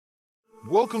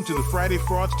Welcome to the Friday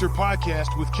Fraudster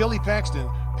podcast with Kelly Paxton,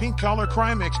 pink collar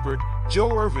crime expert,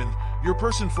 Joe Irvin, your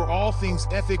person for all things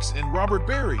ethics, and Robert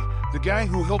Berry, the guy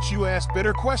who helps you ask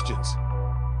better questions.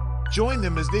 Join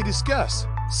them as they discuss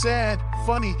sad,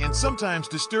 funny, and sometimes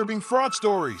disturbing fraud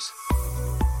stories.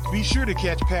 Be sure to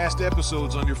catch past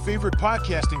episodes on your favorite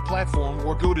podcasting platform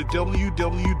or go to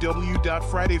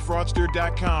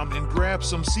www.fridayfraudster.com and grab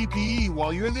some CPE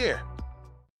while you're there.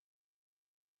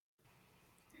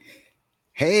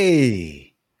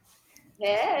 Hey,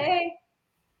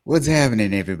 What's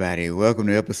happening, everybody? Welcome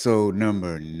to episode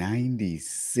number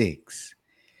 96.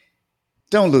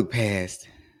 Don't look past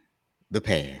the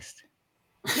past.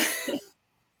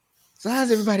 So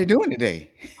how's everybody doing today?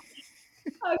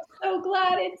 I'm so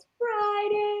glad it's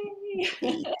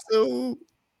Friday. So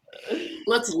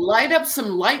let's light up some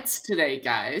lights today,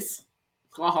 guys.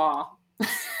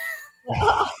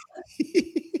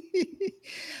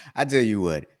 I tell you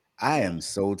what, I am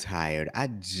so tired. I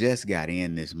just got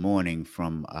in this morning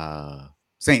from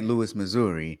St. Louis,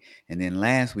 Missouri, and then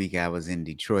last week I was in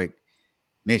Detroit,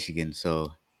 Michigan.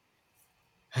 So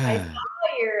I saw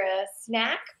your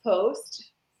snack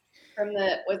post from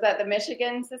was that the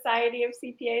Michigan Society of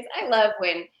CPAs? I love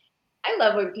when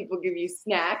people give you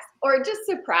snacks or just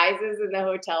surprises in the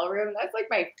hotel room. That's like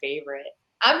my favorite.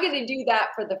 I'm going to do that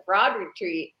for the fraud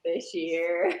retreat this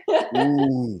year.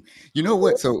 Ooh, you know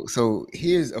what? So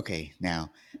here's, okay, now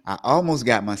I almost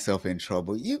got myself in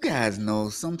trouble. You guys know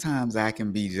sometimes I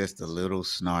can be just a little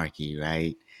snarky,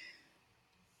 right?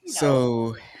 No.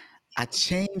 So I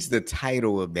changed the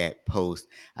title of that post.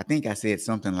 I think I said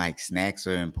something like snacks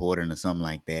are important or something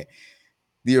like that.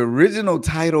 The original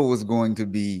title was going to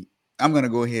be, I'm going to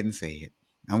go ahead and say it.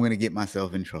 I'm going to get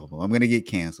myself in trouble. I'm going to get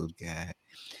canceled, God.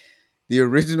 The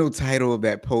original title of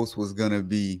that post was going to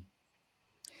be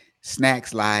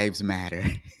Snacks Lives Matter.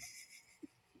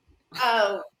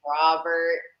 Oh,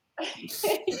 Robert.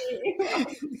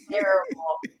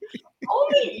 Terrible.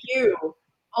 Only you.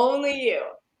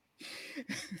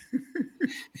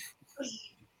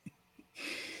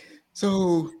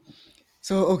 So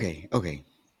okay.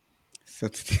 So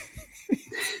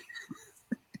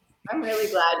I'm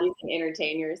really glad you can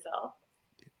entertain yourself.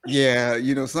 Yeah,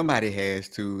 somebody has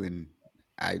to, and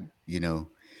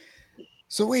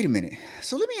So wait a minute.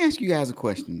 So let me ask you guys a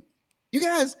question. You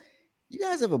guys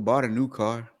ever bought a new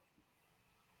car?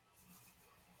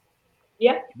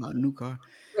 Yeah. Bought a new car?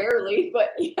 Rarely,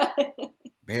 but yeah.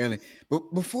 Barely.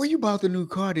 But before you bought the new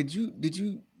car, did you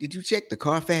check the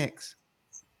Carfax?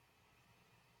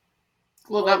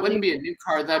 Well, that wouldn't be a new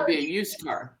car. That'd be a used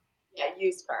car. Yeah,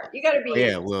 used car. You got to be.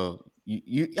 Yeah, well,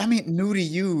 I mean, new to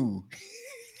you.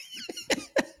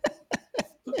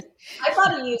 I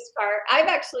bought a used car. I've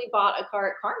actually bought a car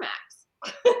at CarMax.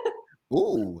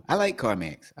 Ooh, I like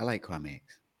CarMax.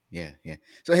 Yeah.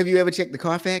 So have you ever checked the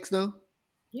Carfax though?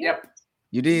 Yep.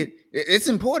 You did? It's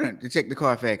important to check the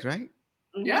Carfax, right?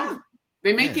 Mm-hmm. Yeah.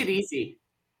 They make it easy.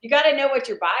 You got to know what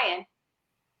you're buying.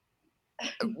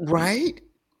 Right.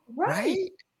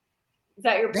 Is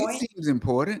that your point? That seems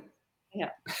important. Yeah.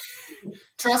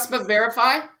 Trust but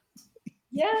verify?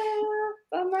 Yeah,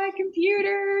 on my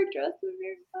computer. Trust but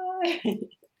verify.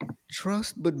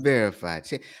 Trust but verify.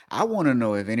 I want to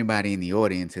know if anybody in the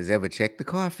audience has ever checked the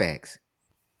Carfax.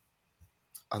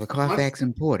 Are the Carfax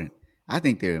important? I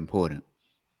think they're important.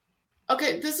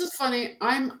 Okay, this is funny.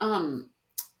 I'm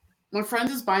my friend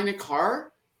is buying a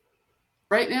car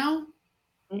right now,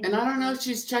 and I don't know if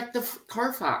she's checked the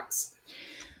Carfax.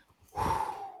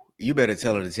 You better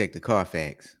tell her to check the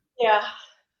Carfax. Yeah.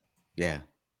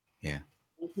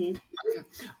 Mm-hmm.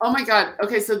 Oh my God.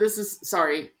 Okay, so this is,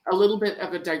 sorry, a little bit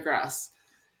of a digress.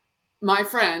 My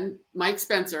friend, Mike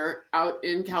Spencer, out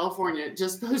in California,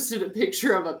 just posted a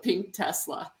picture of a pink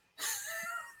Tesla.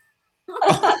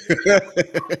 I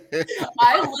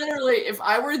literally, if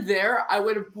I were there, I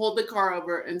would have pulled the car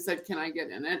over and said, can I get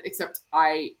in it? Except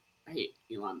I hate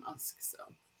Elon Musk. So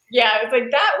yeah, it's like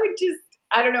that would just,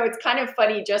 I don't know. It's kind of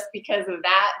funny just because of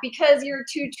that. Because your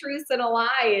two truths and a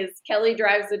lie is Kelly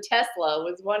drives a Tesla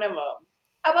was one of them.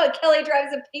 How about Kelly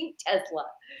drives a pink Tesla?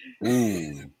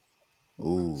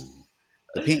 Ooh.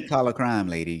 The pink collar crime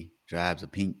lady drives a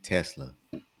pink Tesla.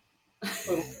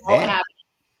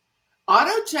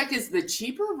 Auto check is the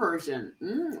cheaper version.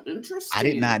 Interesting. I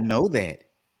did not know that.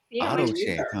 Yeah, Auto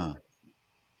check, huh?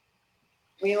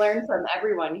 We learn from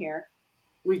everyone here.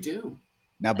 We do.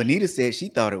 Now, Benita said she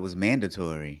thought it was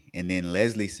mandatory, and then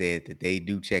Leslie said that they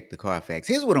do check the Carfax.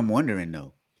 Here's what I'm wondering,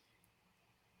 though.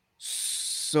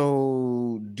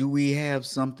 So, do we have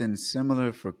something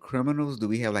similar for criminals? Do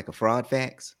we have like a fraud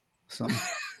fax? Something?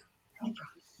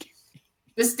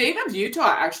 The state of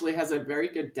Utah actually has a very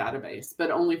good database,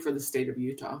 but only for the state of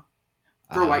Utah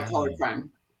for white collar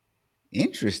crime.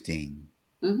 Interesting.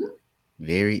 Mhm.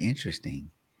 Very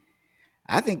interesting.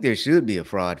 I think there should be a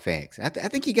fraud facts. I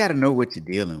think you got to know what you're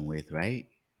dealing with, right?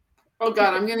 Oh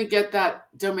God, I'm gonna get that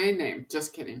domain name.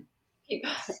 Just kidding. It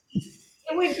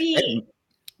would be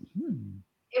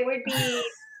it would be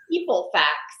people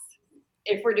facts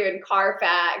if we're doing car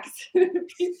facts.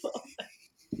 People.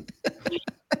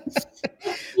 That's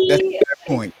a fair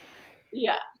point.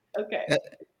 Yeah. Okay.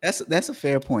 That's a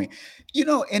fair point. You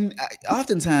know, and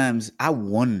oftentimes I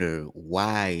wonder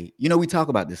why, you know, we talk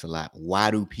about this a lot.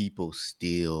 Why do people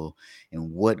steal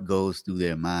and what goes through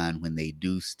their mind when they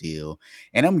do steal?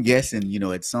 And I'm guessing, you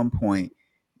know, at some point,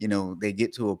 you know, they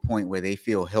get to a point where they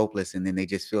feel helpless and then they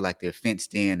just feel like they're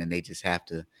fenced in and they just have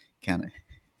to kind of.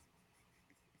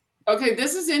 Okay,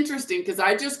 this is interesting because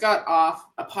I just got off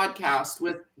a podcast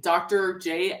with Dr.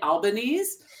 Jay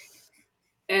Albanese,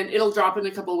 and it'll drop in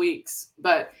a couple weeks.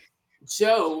 But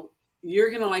Joe, you're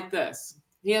going to like this.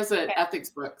 He has an ethics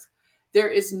book. There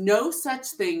is no such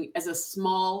thing as a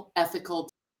small ethical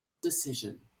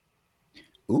decision.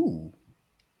 Ooh.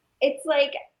 It's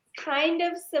like kind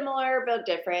of similar but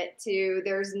different to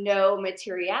there's no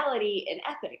materiality in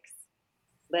ethics.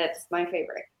 That's my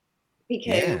favorite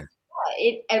because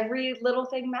every little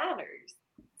thing matters.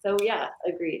 So yeah,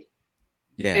 agreed.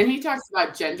 Yeah. And he talks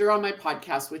about gender on my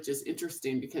podcast, which is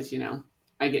interesting because, you know,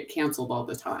 I get canceled all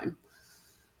the time.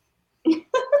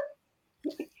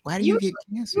 Why do you get You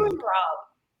and canceled? Rob.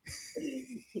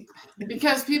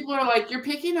 Because people are like, you're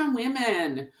picking on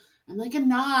women. I'm like, I'm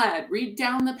not. Read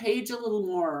down the page a little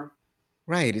more.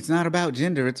 Right. It's not about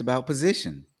gender. It's about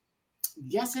position.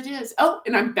 Yes, it is. Oh,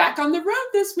 and I'm back on the road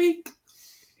this week.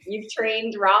 You've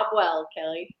trained Rob well,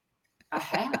 Kelly. I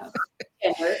have.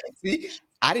 See,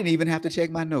 I didn't even have to check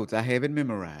my notes. I have it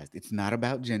memorized. It's not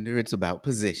about gender. It's about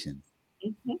position.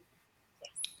 Mm-hmm.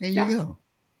 There you go.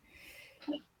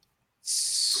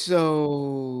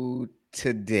 So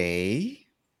today,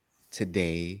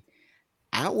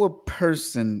 our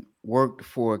person worked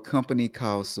for a company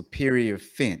called Superior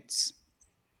Fence.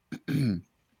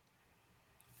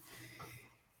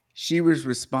 She was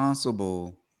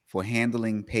responsible for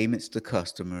handling payments to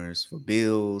customers for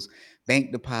bills,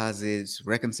 bank deposits,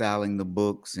 reconciling the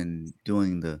books, and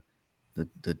doing the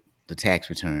tax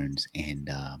returns. And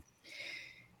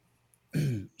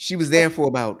she was there for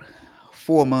about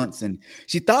 4 months, and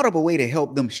she thought of a way to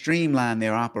help them streamline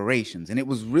their operations. And it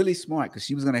was really smart because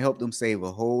she was going to help them save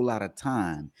a whole lot of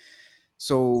time.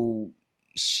 So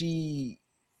she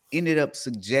ended up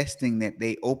suggesting that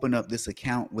they open up this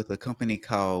account with a company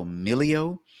called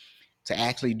Milio to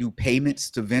actually do payments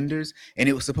to vendors. And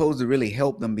it was supposed to really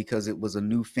help them because it was a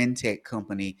new fintech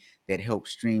company that helped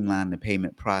streamline the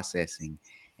payment processing.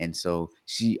 And so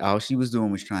all she was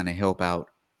doing was trying to help out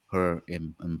her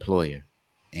employer.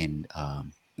 And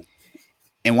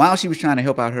while she was trying to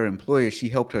help out her employer, she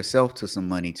helped herself to some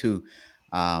money too.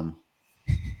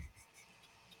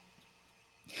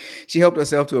 She helped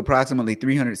herself to approximately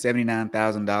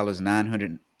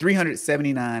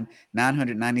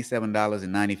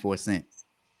 $379,997.94.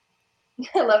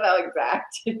 I love how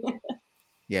exact.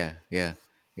 Yeah.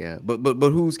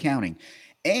 But who's counting?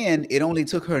 And it only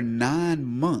took her 9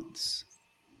 months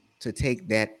to take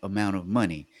that amount of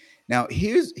money. Now,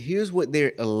 here's what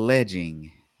they're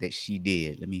alleging that she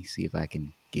did. Let me see if I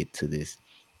can get to this.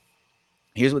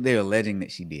 Here's what they're alleging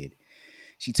that she did.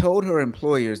 She told her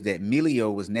employers that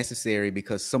Milio was necessary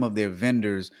because some of their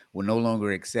vendors were no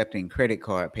longer accepting credit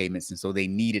card payments, and so they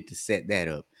needed to set that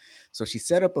up. So she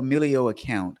set up a Milio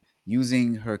account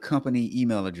using her company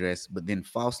email address, but then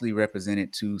falsely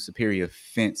represented to Superior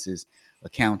Fence's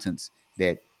accountants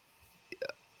that.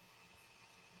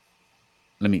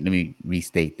 Let me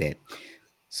restate that.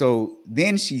 So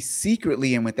then she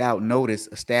secretly and without notice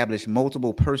established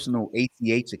multiple personal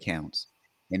ACH accounts.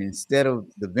 And instead of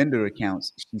the vendor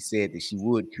accounts, she said that she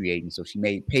would create. And so she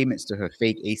made payments to her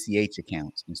fake ACH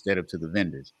accounts instead of to the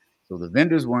vendors. So the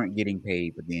vendors weren't getting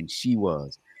paid, but then she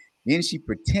was. Then she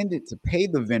pretended to pay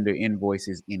the vendor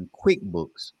invoices in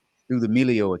QuickBooks through the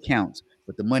Milio accounts,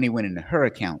 but the money went into her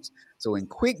accounts. So in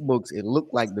QuickBooks, it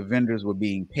looked like the vendors were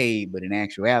being paid, but in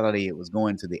actuality, it was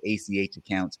going to the ACH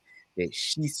accounts that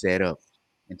she set up.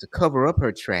 And to cover up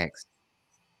her tracks,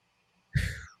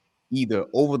 either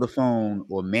over the phone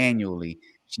or manually,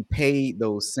 she paid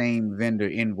those same vendor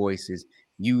invoices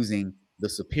using the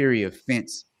Superior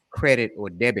Fence credit or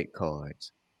debit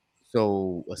cards.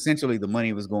 So essentially, the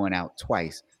money was going out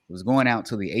twice. It was going out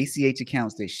to the ACH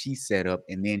accounts that she set up,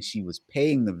 and then she was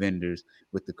paying the vendors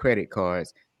with the credit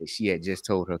cards that she had just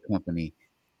told her company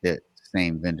that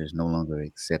same vendors no longer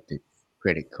accepted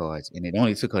credit cards, and it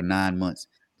only took her 9 months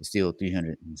to steal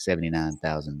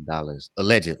 $379,000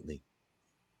 allegedly.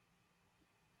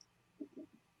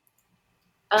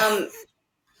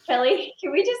 Kelly,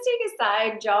 can we just take a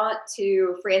side jaunt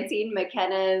to Francine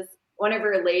McKenna's, one of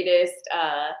her latest,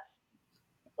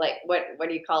 like what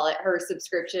do you call it? Her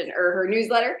subscription or her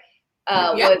newsletter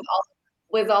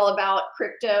was all about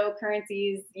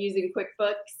cryptocurrencies using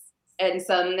QuickBooks, and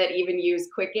some that even use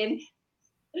Quicken.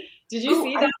 Did you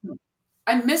see that?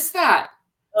 I missed that.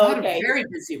 Okay. I had a very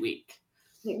busy week.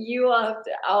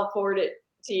 I'll forward it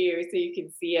to you so you can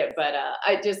see it. But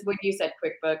I just, when you said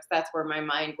QuickBooks, that's where my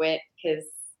mind went, because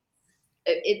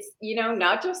it's,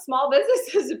 not just small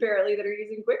businesses apparently that are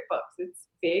using QuickBooks. It's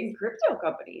big crypto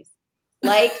companies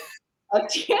like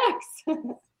FTX.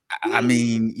 I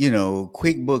mean,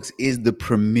 QuickBooks is the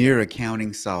premier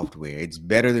accounting software. It's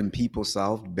better than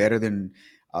PeopleSoft, better than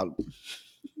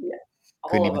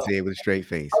couldn't even say it with a straight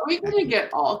face. Are we going to get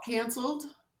all canceled?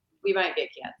 We might get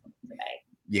canceled today.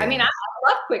 Yeah. I mean, I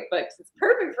love QuickBooks. It's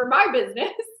perfect for my business.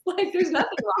 Like, there's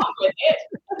nothing wrong with it.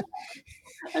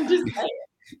 I'm just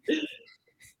saying.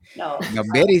 No. Now,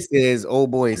 Betty says, oh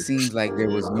boy, it seems like there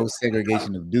was no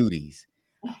segregation of duties.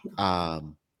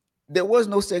 There was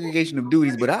no segregation of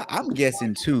duties, but I'm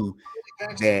guessing too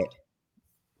that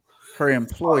her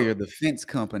employer, the fence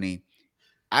company,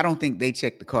 I don't think they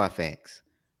checked the Carfax.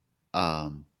 Yeah,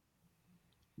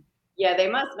 they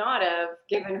must not have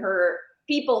given her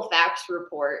PeopleFax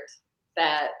report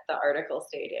that the article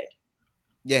stated.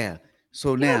 Yeah.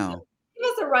 So now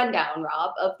give us a rundown,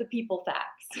 Rob, of the PeopleFax.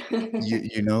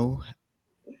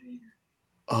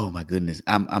 Oh my goodness.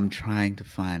 I'm trying to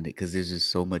find it because there's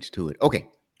just so much to it. Okay.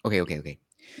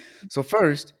 So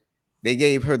first, they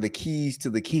gave her the keys to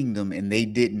the kingdom, and they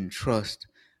didn't trust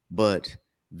but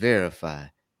verify.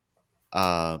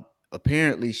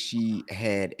 Apparently she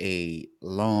had a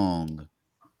long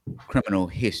criminal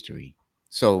history.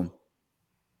 So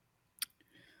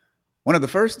one of the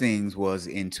first things was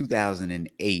in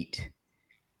 2008,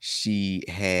 she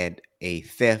had a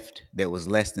theft that was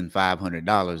less than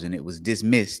 $500, and it was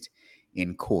dismissed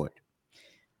in court.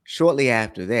 Shortly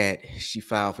after that, she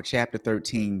filed for Chapter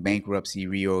 13 bankruptcy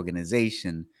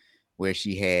reorganization, where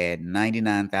she had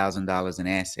 $99,000 in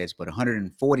assets, but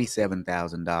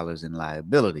 $147,000 in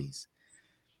liabilities.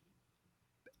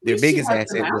 Their biggest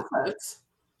asset was...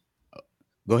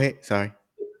 Go ahead. Sorry.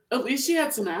 At least she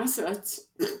had some assets.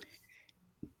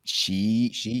 She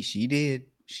did.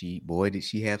 Did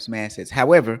she have some assets.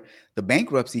 However, the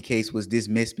bankruptcy case was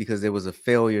dismissed because there was a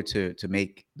failure to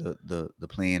make the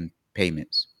planned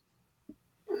payments.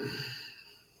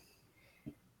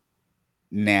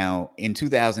 Now, in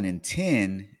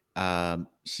 2010,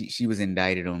 she was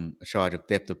indicted on a charge of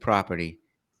theft of property,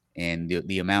 and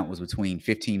the amount was between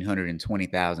 $1,500 and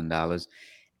 $20,000.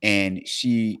 And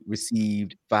she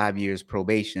received 5 years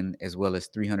probation, as well as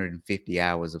 350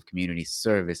 hours of community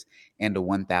service and a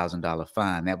 $1,000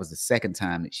 fine. That was the second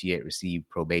time that she had received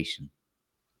probation.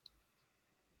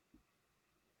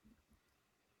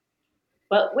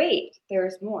 But wait,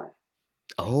 there's more.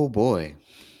 Oh boy,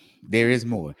 there is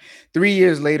more. 3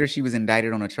 years later, she was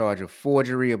indicted on a charge of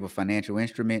forgery of a financial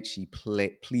instrument. She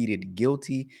pleaded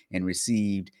guilty and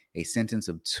received a sentence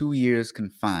of 2 years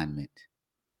confinement.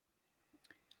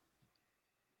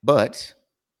 But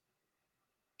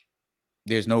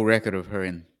there's no record of her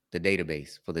in the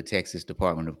database for the Texas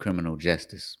Department of Criminal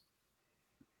Justice.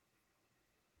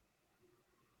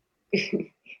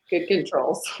 Good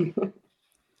controls.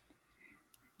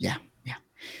 Yeah.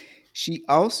 She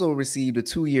also received a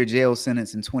 2-year jail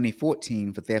sentence in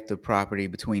 2014 for theft of property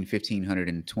between $1,500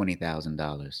 and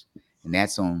 $20,000. And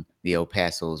that's on the El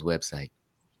Paso's website.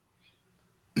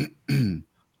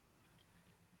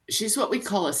 She's what we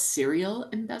call a serial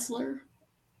embezzler.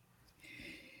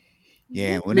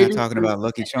 Yeah, we're not talking about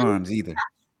Lucky Charms either.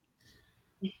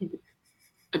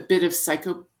 A bit of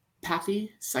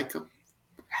psychopathy.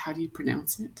 How do you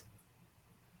pronounce it?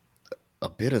 A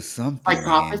bit of something.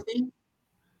 Psychopathy. Man.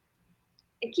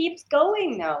 It keeps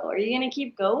going, though. Are you going to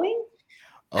keep going?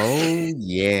 Oh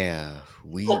yeah,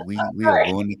 we are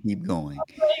going to keep going.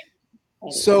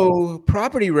 So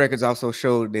property records also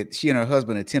showed that she and her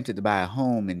husband attempted to buy a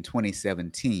home in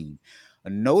 2017. A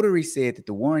notary said that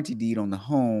the warranty deed on the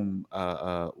home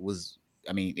it was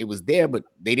there, but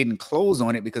they didn't close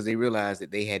on it because they realized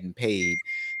that they hadn't paid.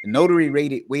 The notary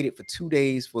waited for 2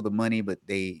 days for the money, but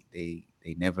they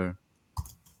never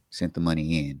sent the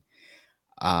money in.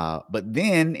 But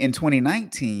then in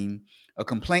 2019, a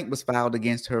complaint was filed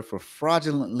against her for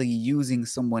fraudulently using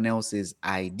someone else's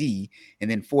ID.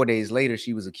 And then 4 days later,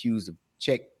 she was accused of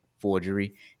check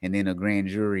forgery, and then a grand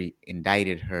jury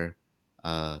indicted her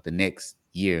the next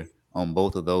year on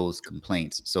both of those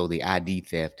complaints. So the ID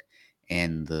theft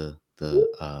and the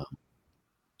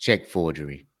check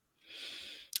forgery.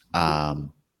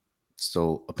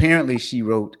 So apparently she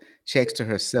wrote checks to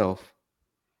herself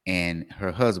and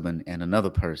her husband and another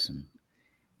person,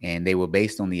 and they were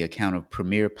based on the account of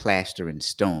Premier Plaster and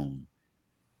Stone.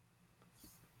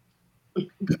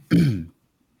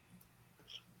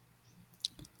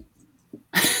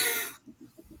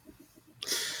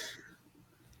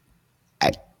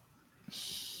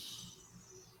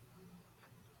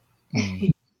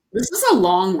 This is a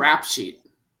long rap sheet.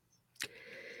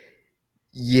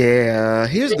 Yeah,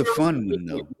 here's the fun one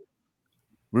though.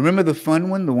 Remember the fun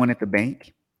one, the one at the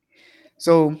bank?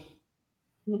 So,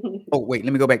 oh wait,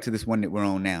 let me go back to this one that we're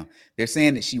on now. They're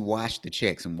saying that she washed the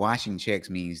checks, and washing checks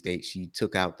means that she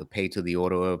took out the pay to the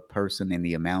order of person and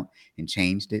the amount and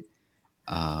changed it.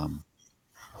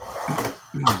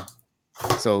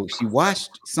 So she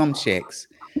washed some checks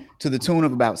to the tune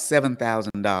of about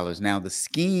 $7,000. Now the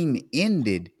scheme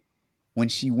ended when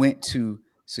she went to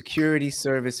Security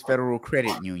Service Federal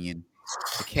Credit Union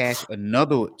to cash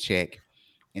another check,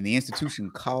 and the institution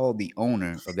called the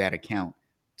owner of that account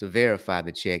to verify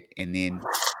the check, and then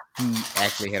he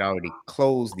actually had already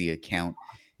closed the account.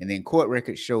 And then court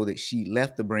records show that she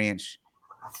left the branch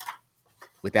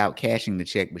without cashing the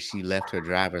check, but she left her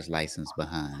driver's license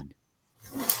behind.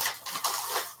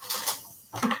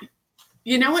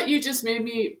 You know what you just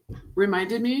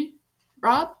reminded me,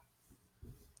 Rob?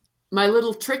 My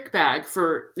little trick bag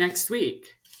for next week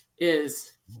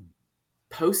is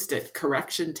Post-it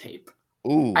correction tape.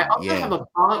 Ooh, I also have a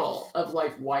bottle of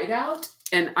like whiteout,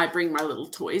 and I bring my little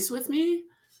toys with me.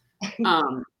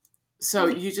 So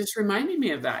you just reminded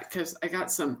me of that because I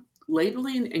got some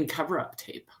labeling and cover-up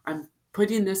tape. I'm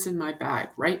putting this in my bag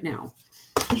right now.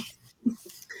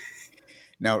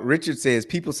 Now, Richard says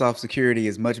PeopleSoft security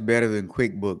is much better than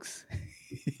QuickBooks.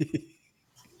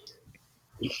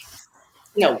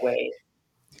 No way.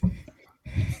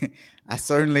 I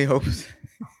certainly hope so.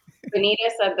 Benita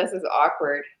said this is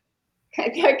awkward.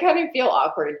 I kind of feel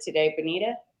awkward today,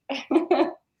 Benita.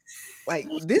 Like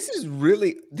this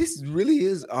really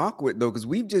is awkward though, because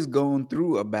we've just gone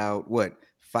through about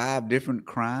 5 different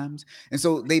crimes. And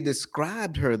so they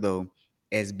described her though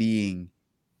as being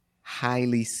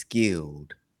highly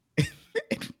skilled.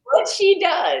 What she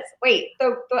does, wait,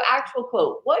 the actual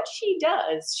quote, what she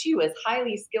does, she was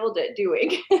highly skilled at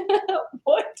doing.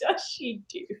 What does she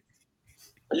do?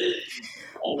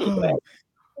 Anyway.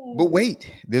 But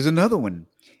wait, there's another one.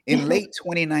 In late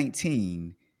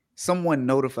 2019, someone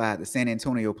notified the San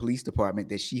Antonio Police Department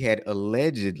that she had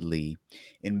allegedly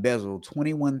embezzled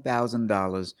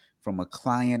 $21,000 from a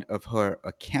client of her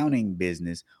accounting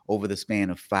business over the span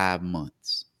of 5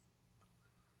 months.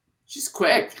 She's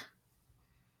quick.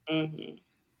 Mm-hmm.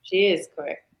 She is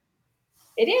quick.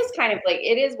 It is kind of like,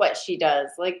 it is what she does.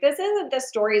 Like, this isn't the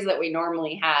stories that we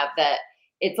normally have, that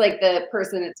it's like the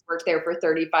person that's worked there for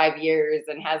 35 years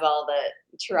and has all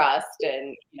the trust,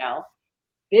 and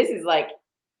this is like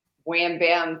wham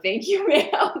bam, thank you,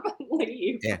 ma'am,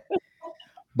 leave. Yeah.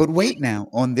 But wait now,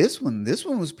 on this one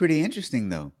was pretty interesting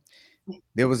though.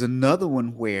 There was another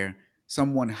one where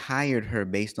someone hired her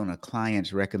based on a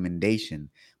client's recommendation,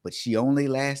 but she only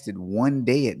lasted 1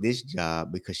 day at this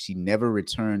job because she never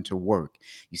returned to work.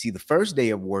 You see, the first day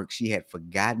of work, she had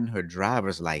forgotten her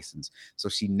driver's license, so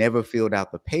she never filled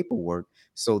out the paperwork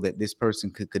so that this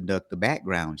person could conduct the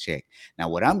background check. Now,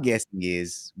 what I'm guessing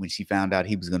is when she found out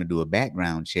he was going to do a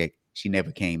background check, she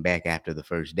never came back after the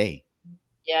first day.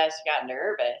 Yeah, she got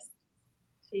nervous.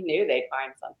 She knew they'd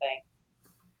find something.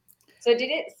 So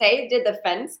did the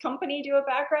fence company do a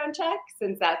background check,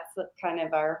 since that's kind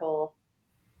of our whole...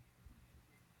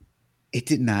 It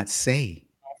did not say.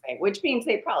 Okay, which means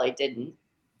they probably didn't.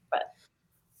 But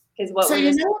because what? So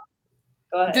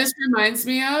Go ahead. This reminds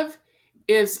me of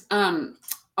is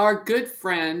our good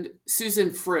friend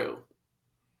Susan Frew.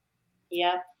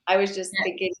 Yeah, I was just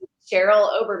thinking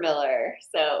Cheryl Obermiller.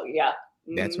 So yeah.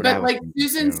 That's what I was thinking.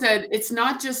 Susan said, it's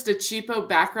not just a cheapo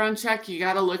background check. You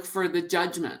got to look for the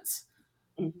judgments.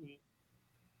 Mm-hmm.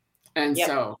 And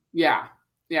so, yeah,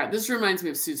 this reminds me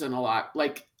of Susan a lot.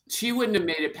 Like, she wouldn't have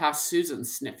made it past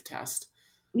Susan's sniff test.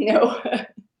 No,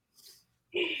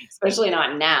 especially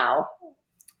not now.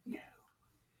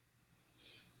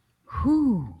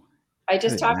 Whew. I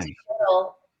just talked to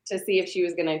Cheryl to see if she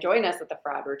was going to join us at the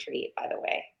fraud retreat, by the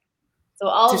way. So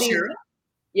to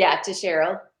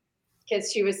Cheryl,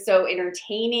 because she was so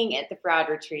entertaining at the fraud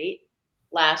retreat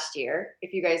last year.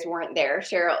 If you guys weren't there,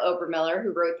 Cheryl Obermiller,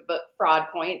 who wrote the book Fraud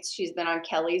Points, she's been on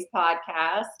Kelly's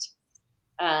podcast.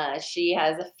 She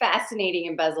has a fascinating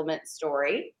embezzlement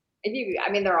story. I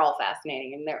mean, they're all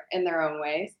fascinating in their own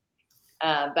ways.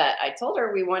 But I told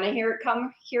her we want to hear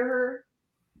her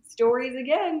stories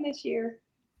again this year.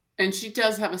 And she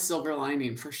does have a silver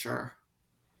lining for sure.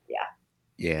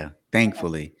 Yeah,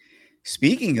 thankfully.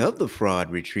 Speaking of the fraud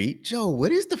retreat, Joe,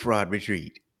 what is the fraud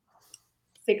retreat?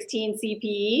 16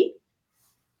 CPE.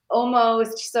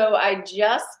 Almost. So I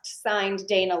just signed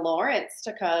Dana Lawrence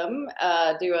to come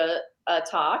do a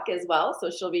talk as well. So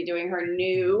she'll be doing her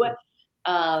new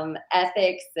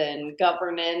ethics and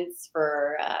governance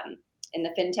for in the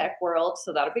fintech world.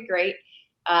 So that'll be great.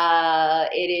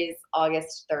 It is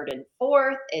August 3rd and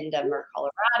 4th in Denver,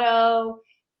 Colorado.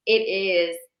 It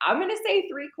is, I'm going to say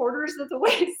 3/4 of the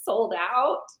way sold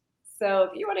out. So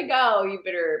if you want to go, you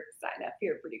better sign up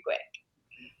here pretty quick.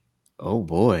 Oh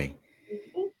boy.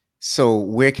 So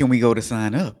where can we go to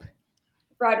sign up?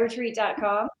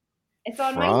 Fraudretreat.com. It's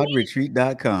on my link.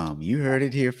 Fraudretreat.com. You heard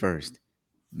it here first.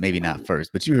 Maybe not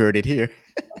first, but you heard it here.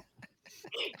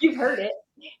 You've heard it.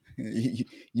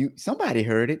 Somebody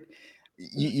heard it.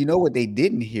 You know what they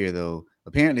didn't hear though?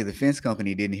 Apparently the fence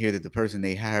company didn't hear that the person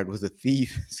they hired was a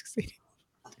thief.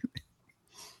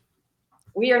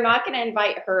 We are not going to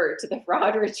invite her to the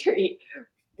fraud retreat,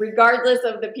 regardless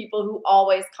of the people who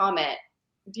always comment.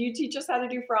 Do you teach us how to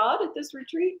do fraud at this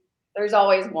retreat? There's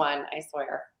always one, I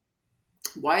swear.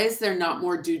 Why is there not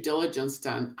more due diligence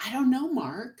done? I don't know,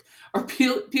 Mark. Are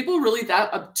people really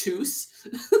that obtuse?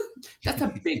 That's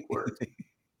a big word.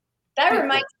 That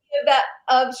reminds me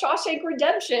of Shawshank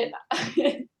Redemption.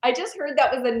 I just heard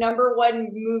that was the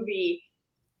 #1 movie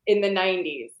in the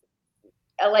 90s.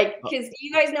 Because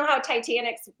you guys know how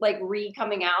Titanic's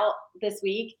coming out this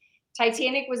week?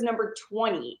 Titanic was number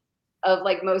 20 of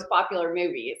most popular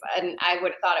movies, and I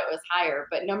would have thought it was higher,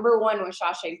 but #1 was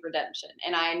Shawshank Redemption,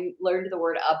 and I learned the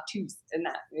word obtuse in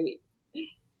that movie.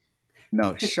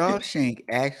 No, Shawshank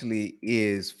actually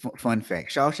is fun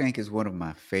fact. Shawshank is one of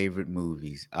my favorite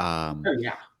movies. Oh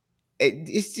yeah.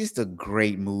 It's just a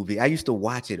great movie. I used to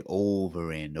watch it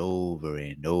over and over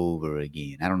and over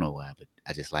again. I don't know why, but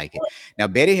I just like it. Now,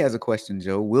 Betty has a question,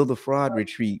 Joe. Will the fraud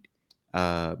retreat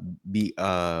be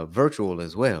virtual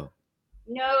as well?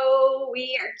 No,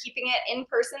 we are keeping it in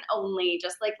person only,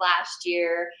 just like last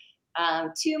year.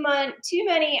 Too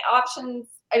many options.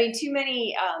 I mean, too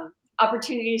many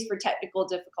opportunities for technical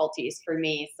difficulties for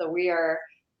me. So we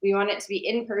want it to be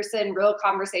in person, real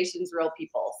conversations, real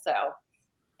people. So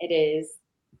it is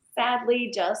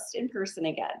sadly just in person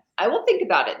again. I will think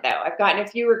about it though. I've gotten a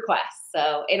few requests.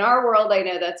 So in our world, I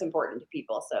know that's important to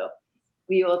people. So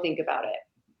we will think about it.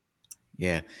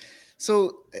 Yeah.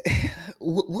 So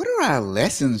what are our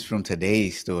lessons from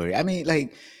today's story? I mean,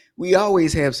 we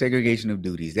always have segregation of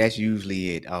duties. That's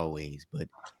usually it always, but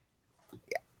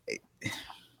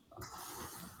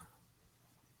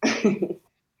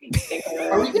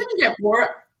are we going to get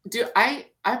more?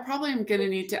 I probably am going to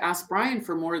need to ask Brian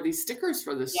for more of these stickers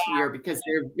for this year because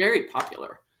they're very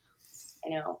popular. I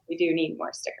know we do need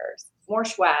more stickers, more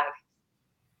swag.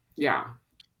 Yeah.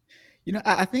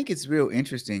 I think it's real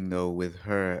interesting though with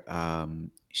her.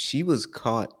 She was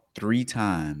caught 3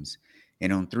 times,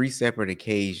 and on 3 separate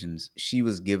occasions, she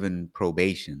was given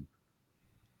probation.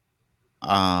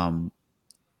 Doesn't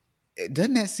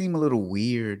that seem a little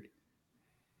weird?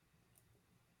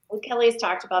 Well, Kelly's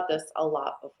talked about this a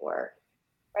lot before,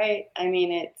 right? I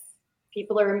mean,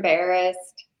 people are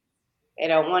embarrassed. They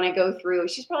don't want to go through.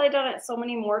 She's probably done it so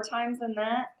many more times than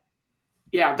that.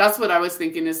 Yeah, that's what I was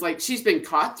thinking is she's been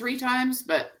caught 3 times,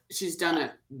 but she's done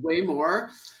it way more.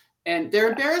 And they're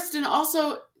embarrassed. And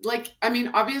also,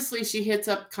 obviously she hits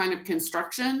up kind of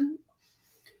construction.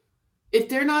 If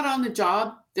they're not on the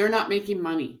job, they're not making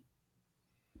money.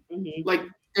 Mm-hmm.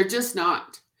 They're just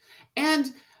not.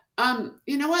 And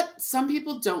you know what? Some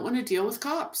people don't want to deal with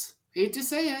cops. Hate to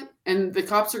say it. And the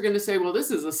cops are going to say, well,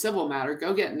 this is a civil matter.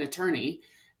 Go get an attorney.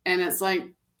 And it's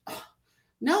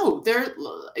no,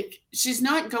 she's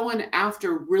not going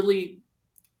after really,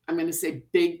 I'm going to say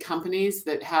big companies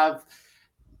that have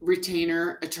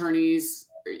retainer attorneys.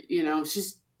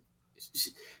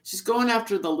 She's going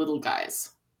after the little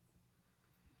guys.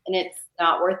 And it's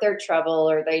not worth their trouble,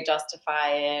 or they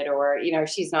justify it, or,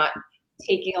 she's not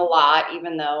taking a lot,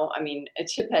 even though, I mean, it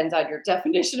depends on your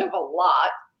definition of a lot.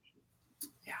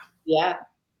 Yeah.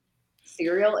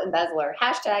 Serial embezzler.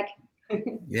 Hashtag.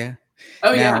 Yeah.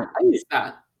 Oh, now, yeah. I use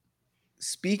that.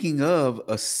 Speaking of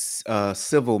a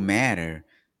civil matter,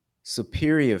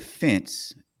 Superior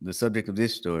Fence, the subject of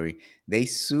this story, they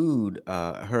sued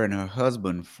her and her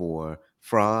husband for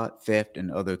fraud, theft,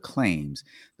 and other claims.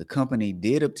 The company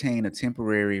did obtain a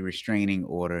temporary restraining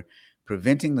order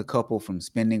preventing the couple from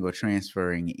spending or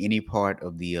transferring any part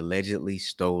of the allegedly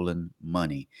stolen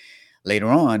money. Later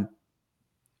on,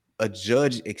 a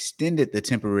judge extended the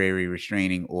temporary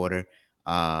restraining order,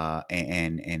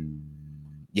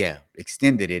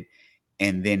 extended it.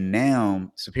 And then now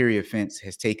Superior Fence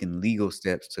has taken legal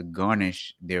steps to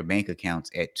garnish their bank accounts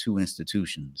at 2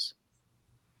 institutions.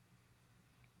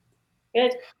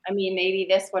 Good. I mean, maybe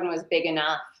this one was big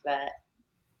enough that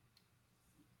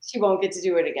she won't get to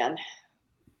do it again.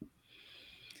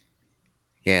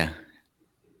 Yeah.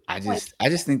 I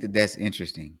just think that that's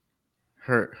interesting.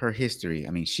 Her history.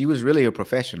 I mean, she was really a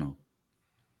professional.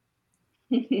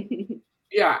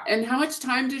 Yeah. And how much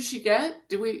time did she get?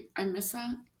 I miss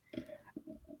that?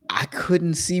 I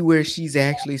couldn't see where she's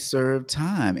actually served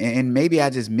time. And maybe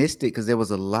I just missed it because there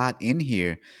was a lot in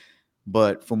here.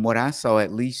 But from what I saw,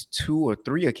 at least 2 or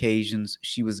 3 occasions,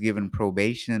 she was given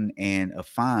probation and a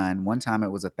fine. One time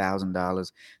it was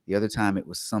 $1,000. The other time it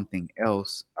was something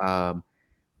else.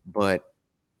 But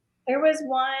there was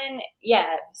one,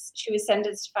 she was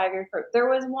sentenced to 5 years. There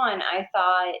was one I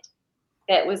thought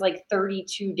that was like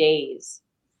 32 days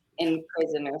in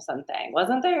prison or something.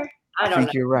 Wasn't there? I don't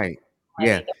know. You're right.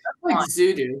 Yeah. Like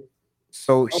Zudu.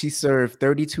 So she served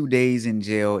 32 days in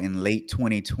jail in late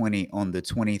 2020 on the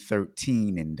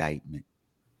 2013 indictment.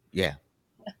 Yeah.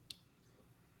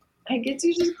 I guess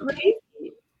you're just crazy.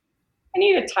 I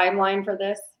need a timeline for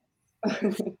this.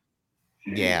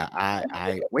 Yeah,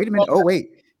 I wait a minute. Oh,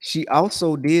 wait. She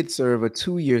also did serve a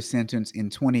 2-year sentence in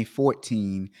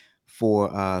 2014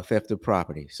 for theft of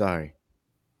property. Sorry.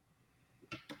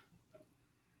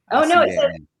 Oh, no,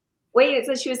 it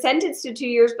says she was sentenced to 2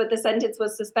 years, but the sentence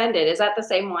was suspended. Is that the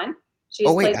same one?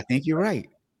 I think you're right.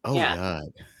 Oh, yeah.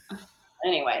 God.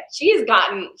 Anyway, she's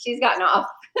gotten off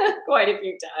quite a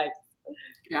few times.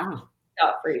 Yeah.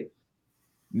 Scot free.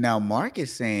 Now, Mark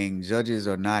is saying judges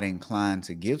are not inclined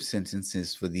to give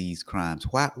sentences for these crimes.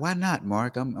 Why not,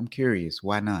 Mark? I'm curious.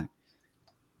 Why not?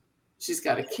 She's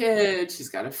got a kid. She's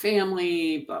got a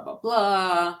family. Blah blah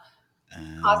blah.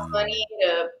 Costs money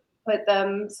to put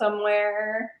them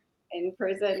somewhere in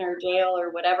prison or jail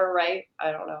or whatever, right?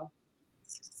 I don't know.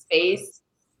 Space.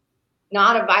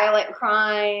 Not a violent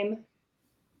crime.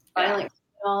 Violent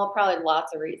criminal. Probably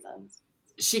lots of reasons.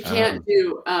 She can't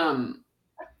do.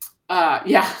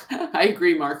 Yeah, I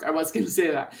agree, Mark. I was going to say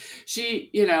that.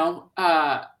 She,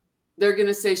 they're going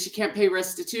to say she can't pay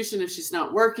restitution if she's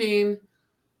not working.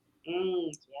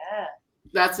 Yeah.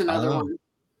 That's another one.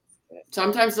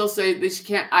 Sometimes they'll say that she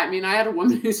can't. I mean, I had a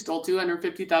woman who stole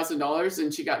 $250,000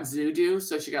 and she got Zudu.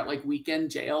 So she got like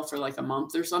weekend jail for like a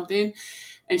month or something.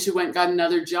 And she went and got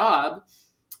another job.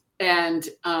 And,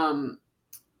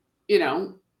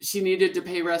 she needed to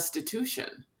pay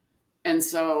restitution. And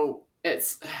so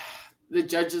it's the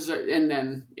judges are, and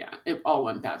then, it all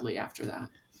went badly after that.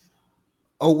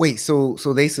 Oh, wait. So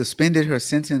they suspended her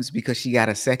sentence because she got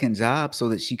a second job so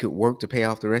that she could work to pay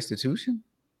off the restitution?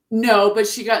 No, but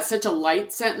she got such a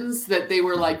light sentence that they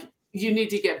were like, you need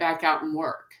to get back out and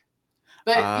work.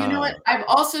 But you know what? I've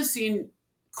also seen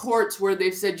courts where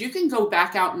they've said you can go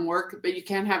back out and work, but you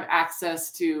can't have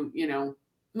access to,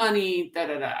 money,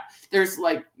 There's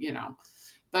like,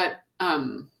 but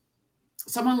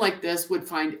someone like this would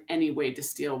find any way to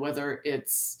steal, whether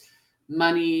it's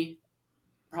money,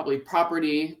 probably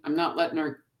property. I'm not letting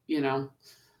her,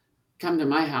 come to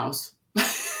my house.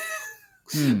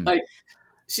 Like,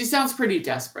 she sounds pretty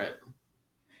desperate.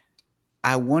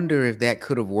 I wonder if that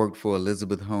could have worked for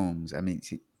Elizabeth Holmes. I mean,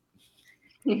 she's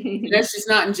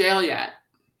not in jail yet.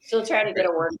 She'll try to get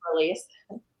a work release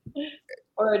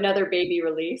or another baby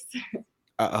release.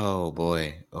 Oh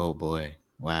boy.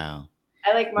 Wow.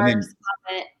 I like Mark's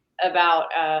comment about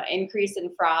increase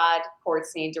in fraud.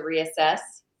 Courts need to reassess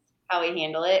how we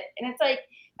handle it. And it's like,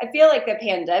 I feel like the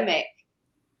pandemic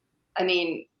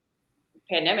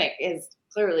is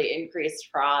clearly increased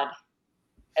fraud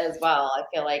as well. I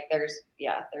feel like there's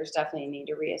definitely a need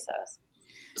to reassess.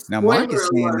 Now, Mark is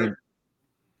saying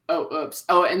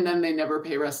and then they never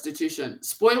pay restitution.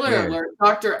 Spoiler alert,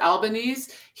 Dr.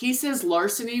 Albanese, he says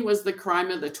larceny was the crime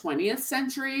of the 20th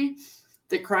century.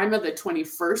 The crime of the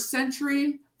 21st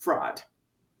century, fraud.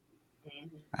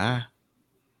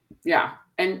 Yeah.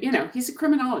 And, he's a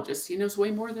criminologist. He knows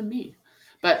way more than me.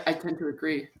 But I tend to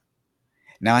agree.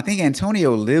 Now, I think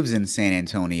Antonio lives in San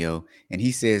Antonio, and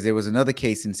he says there was another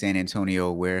case in San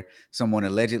Antonio where someone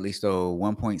allegedly stole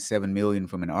 $1.7 million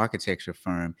from an architecture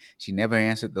firm. She never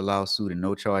answered the lawsuit, and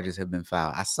no charges have been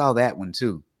filed. I saw that one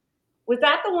too. Was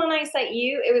that the one I sent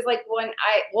you? It was like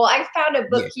I found a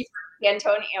bookkeeper in San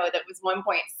Antonio that was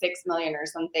 $1.6 million or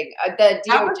something. That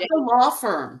was the law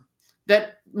firm.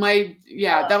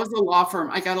 That was a law firm.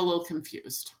 I got a little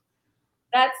confused.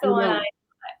 That's the one.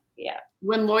 Yeah.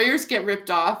 When lawyers get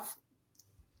ripped off.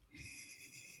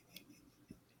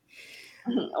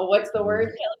 What's the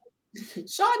word, Kelly?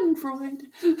 Schadenfreude.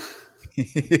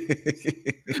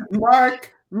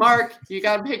 Mark, you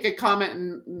got to pick a comment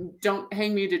and don't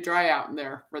hang me to dry out in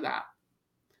there for that.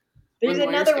 There's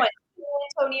another one.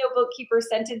 Antonio bookkeeper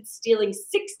sentenced stealing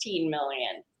 $16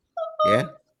 million. Yeah.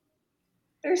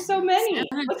 There's so many.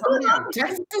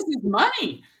 Texas is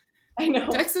money. I know.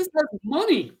 Texas has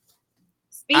money.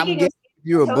 Speaking if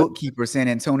you're a bookkeeper, San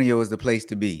Antonio is the place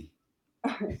to be.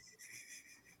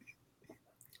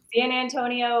 San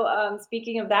Antonio,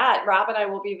 speaking of that, Rob and I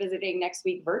will be visiting next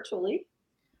week virtually.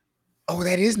 Oh,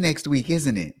 that is next week,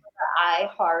 isn't it? The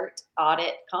iHeart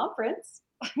Audit Conference.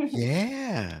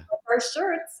 Yeah. Our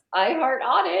shirts, iHeart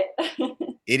Audit.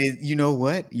 It is. You know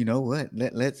what?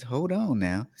 Let's hold on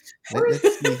now. Let's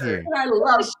see here. I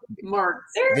love Mark.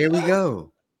 There we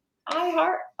go.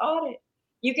 iHeart Audit.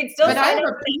 You can still. But I have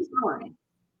a pink one.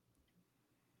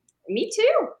 Me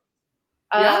too.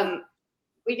 Yeah.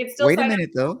 We can still. Wait a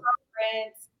minute though.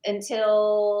 Conference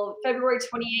until February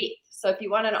 28th. So if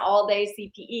you want an all-day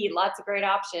CPE, lots of great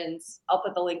options. I'll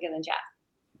put the link in the chat.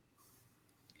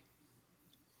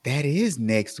 That is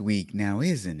next week now,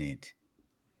 isn't it?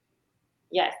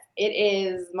 Yes, it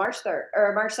is March 3rd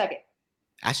or March 2nd.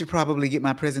 I should probably get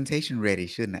my presentation ready,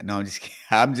 shouldn't I? No, I'm just kidding.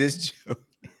 I'm just joking.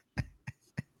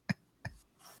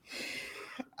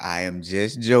 I am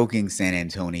just joking, San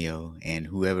Antonio, and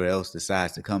whoever else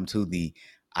decides to come to the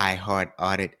iHeart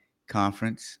Audit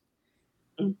Conference.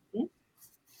 Mm-hmm.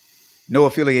 No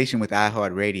affiliation with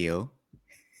iHeart Radio.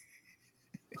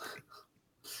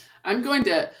 I'm going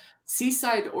to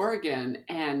Seaside, Oregon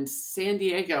and San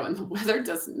Diego, and the weather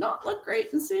does not look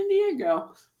great in San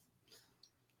Diego.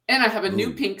 And I have a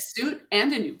new pink suit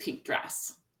and a new pink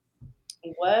dress.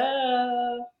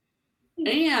 Whoa.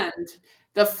 And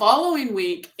the following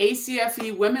week,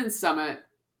 ACFE Women's Summit.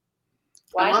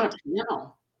 I'm on a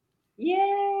panel.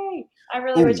 Yay. I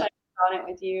really wish I was on it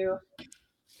with you.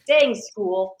 Dang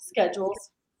school schedules.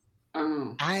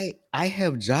 I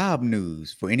have job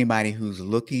news for anybody who's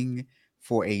looking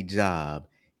for a job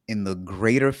in the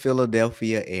greater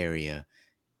Philadelphia area.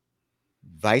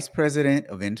 Vice President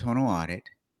of Internal Audit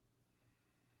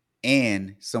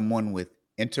and someone with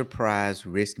enterprise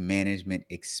risk management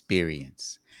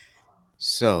experience.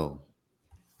 So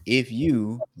if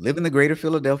you live in the greater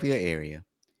Philadelphia area,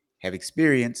 have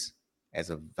experience as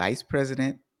a vice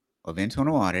president of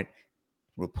internal audit,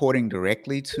 reporting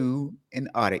directly to an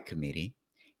audit committee,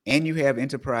 and you have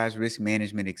enterprise risk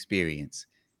management experience,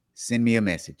 send me a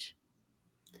message.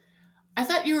 I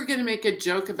thought you were going to make a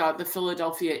joke about the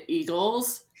Philadelphia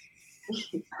Eagles.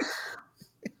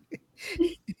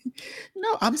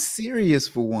 No, I'm serious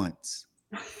for once.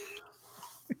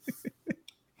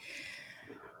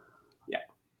 Yeah.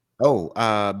 Oh,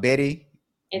 Betty,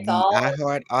 it's the all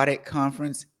iHeart Audit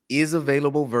Conference is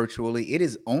available virtually. It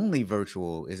is only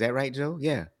virtual. Is that right, Joe?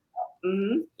 Yeah.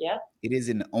 Mm-hmm. Yeah. It is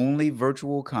an only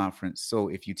virtual conference. So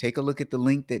if you take a look at the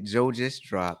link that Joe just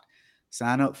dropped,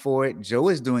 sign up for it. Joe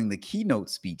is doing the keynote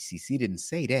speech. CC didn't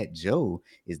say that. Joe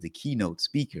is the keynote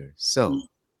speaker. So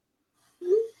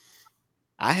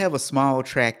I have a small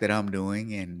track that I'm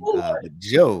doing, and but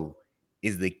Joe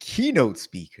is the keynote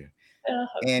speaker.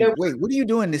 And wait, what are you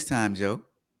doing this time, Joe?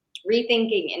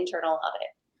 Rethinking internal audit.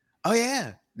 Oh,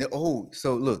 yeah. Oh,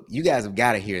 so look, you guys have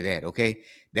got to hear that, okay?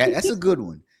 That's a good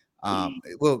one.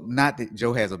 Well, not that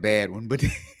Joe has a bad one, but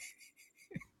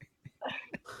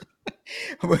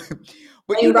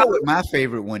but you know what my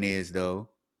favorite one is, though.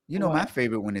 You know, my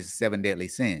favorite one is 7 Deadly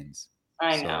Sins.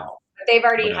 I know. But they've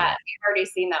already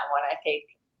seen that one, I think.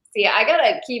 See, I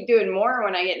gotta keep doing more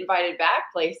when I get invited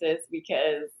back places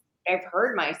because I've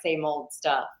heard my same old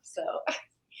stuff. So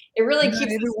it really keeps.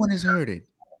 Not everyone has heard it.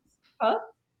 Huh?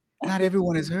 Not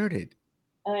everyone has heard it.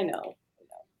 I know.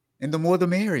 And the more the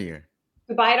merrier.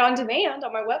 You buy it on demand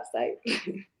on my website.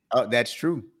 Oh, that's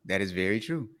true. That is very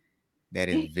true. That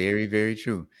is very, very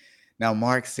true. Now,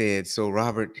 Mark said, so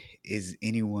Robert, is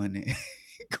anyone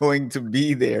going to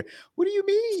be there? What do you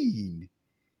mean?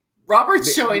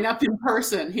 Robert's showing up in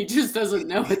person. He just doesn't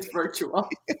know it's virtual.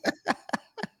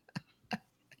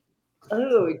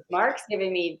 Oh, Mark's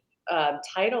giving me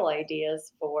title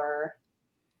ideas for.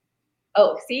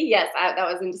 Oh, see, yes,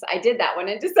 I did that one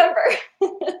in December.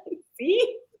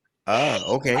 See?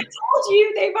 Oh, okay. I told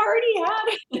you they've already had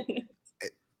it.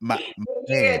 My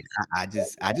man, I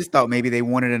just thought maybe they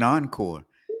wanted an encore.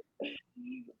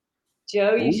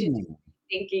 Joe, you should be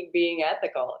thinking being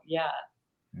ethical. Yeah.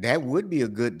 That would be a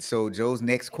good. So Joe's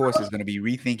next course is going to be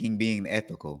rethinking being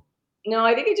ethical. No,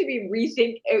 I think it should be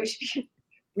rethink. It should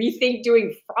be rethink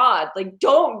doing fraud. Like,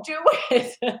 don't do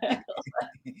it.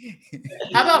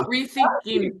 How about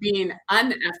rethinking being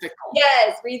unethical?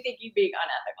 Yes, rethinking being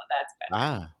unethical. That's better.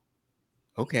 Ah,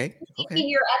 okay. Rethinking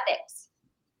your ethics.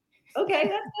 Okay,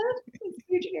 that's good. It's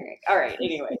too generic. All right.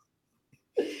 Anyway.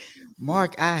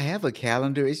 Mark, I have a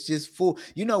calendar. It's just full.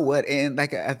 You know what? And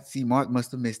like I see, Mark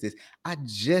must have missed this. I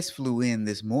just flew in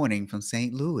this morning from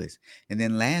St. Louis, and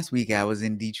then last week I was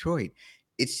in Detroit.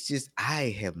 It's just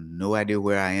I have no idea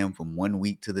where I am from one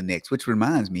week to the next. Which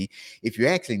reminds me, if you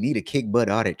actually need a kick butt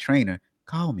audit trainer,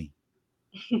 call me.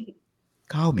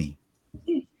 Call me.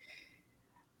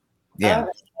 Yeah, All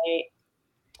right.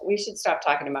 We should stop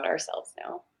talking about ourselves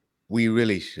now. we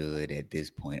really should at this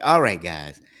point. All right,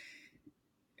 guys.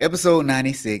 Episode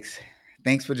 96.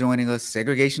 Thanks for joining us.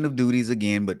 Segregation of duties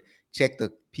again, but check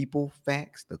the people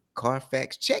facts, the car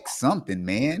facts. Check something,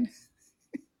 man.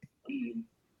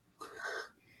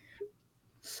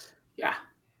 Yeah.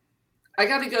 I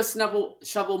got to go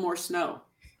shovel more snow.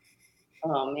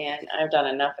 Oh man, I've done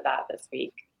enough of that this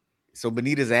week. So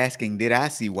Benita's asking, did I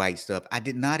see white stuff? I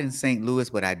did not in St. Louis,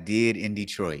 but I did in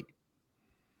Detroit.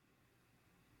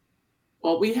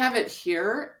 Well, we have it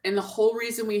here. And the whole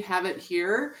reason we have it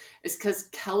here is because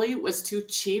Kelly was too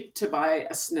cheap to buy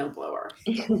a snowblower.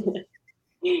 I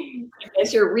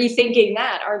guess you're rethinking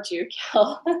that, aren't you,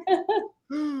 Kel?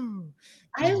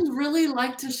 I really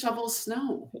like to shovel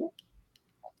snow.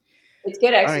 It's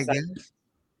good All right, exercise. guys.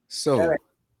 So All right.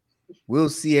 we'll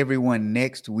see everyone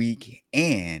next week.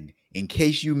 And in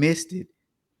case you missed it,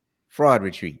 fraud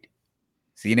retreat.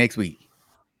 See you next week.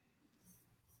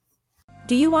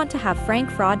 Do you want to have frank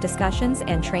fraud discussions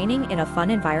and training in a fun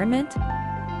environment?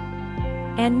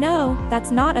 And no,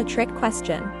 that's not a trick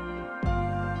question.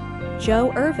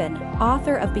 Joe Irvin,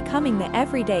 author of Becoming the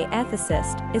Everyday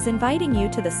Ethicist, is inviting you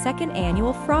to the second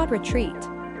annual Fraud Retreat.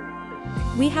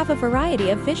 We have a variety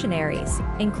of visionaries,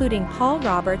 including Paul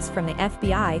Roberts from the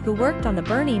FBI who worked on the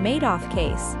Bernie Madoff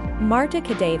case, Marta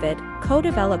Kadavid,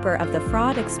 co-developer of the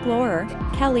Fraud Explorer,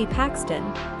 Kelly Paxton,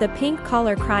 the pink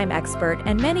collar crime expert,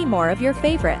 and many more of your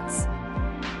favorites.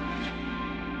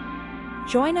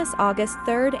 Join us August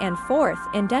 3rd and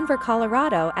 4th in Denver,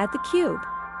 Colorado at The Cube,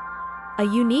 a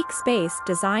unique space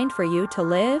designed for you to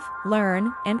live,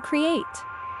 learn, and create.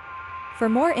 For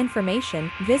more information,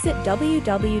 visit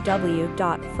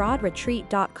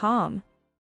www.fraudretreat.com.